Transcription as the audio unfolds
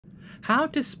How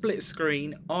to split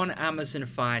screen on Amazon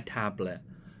Fire Tablet.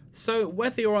 So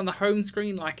whether you're on the home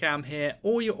screen like I am here,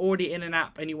 or you're already in an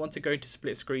app and you want to go to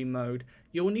split screen mode,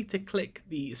 you'll need to click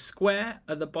the square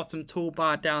at the bottom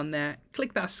toolbar down there.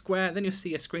 Click that square, then you'll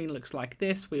see a screen looks like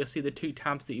this, where you'll see the 2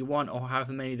 tabs that you want, or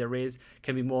however many there is,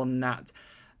 can be more than that.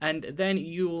 And then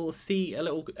you'll see a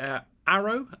little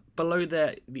arrow below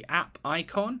the app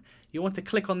icon. You want to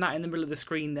click on that in the middle of the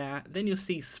screen there. Then you'll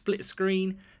see split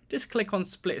screen. Just click on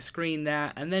split screen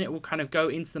there, and then it will kind of go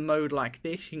into the mode like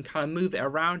this. You can kind of move it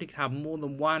around. You can have more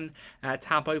than one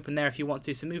tab open there if you want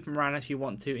to, so move them around as you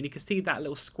want to. And you can see that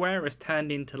little square has turned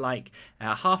into like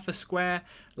half a square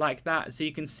like that, so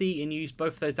you can see and use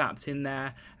both of those apps in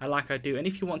there like I do. And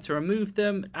if you want to remove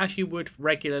them as you would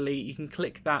regularly, you can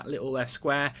click that little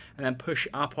square and then push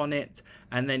up on it,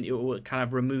 and then it will kind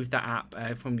of remove that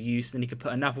app from use. Then you can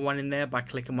put another one in there by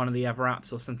clicking one of the other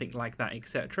apps or something like that,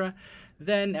 etc.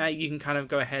 Then you can kind of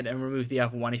go ahead and remove the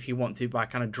other one if you want to by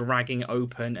kind of dragging it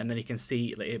open, and then you can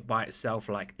see it by itself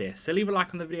like this. So leave a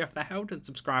like on the video if that helped, and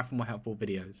subscribe for more helpful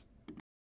videos.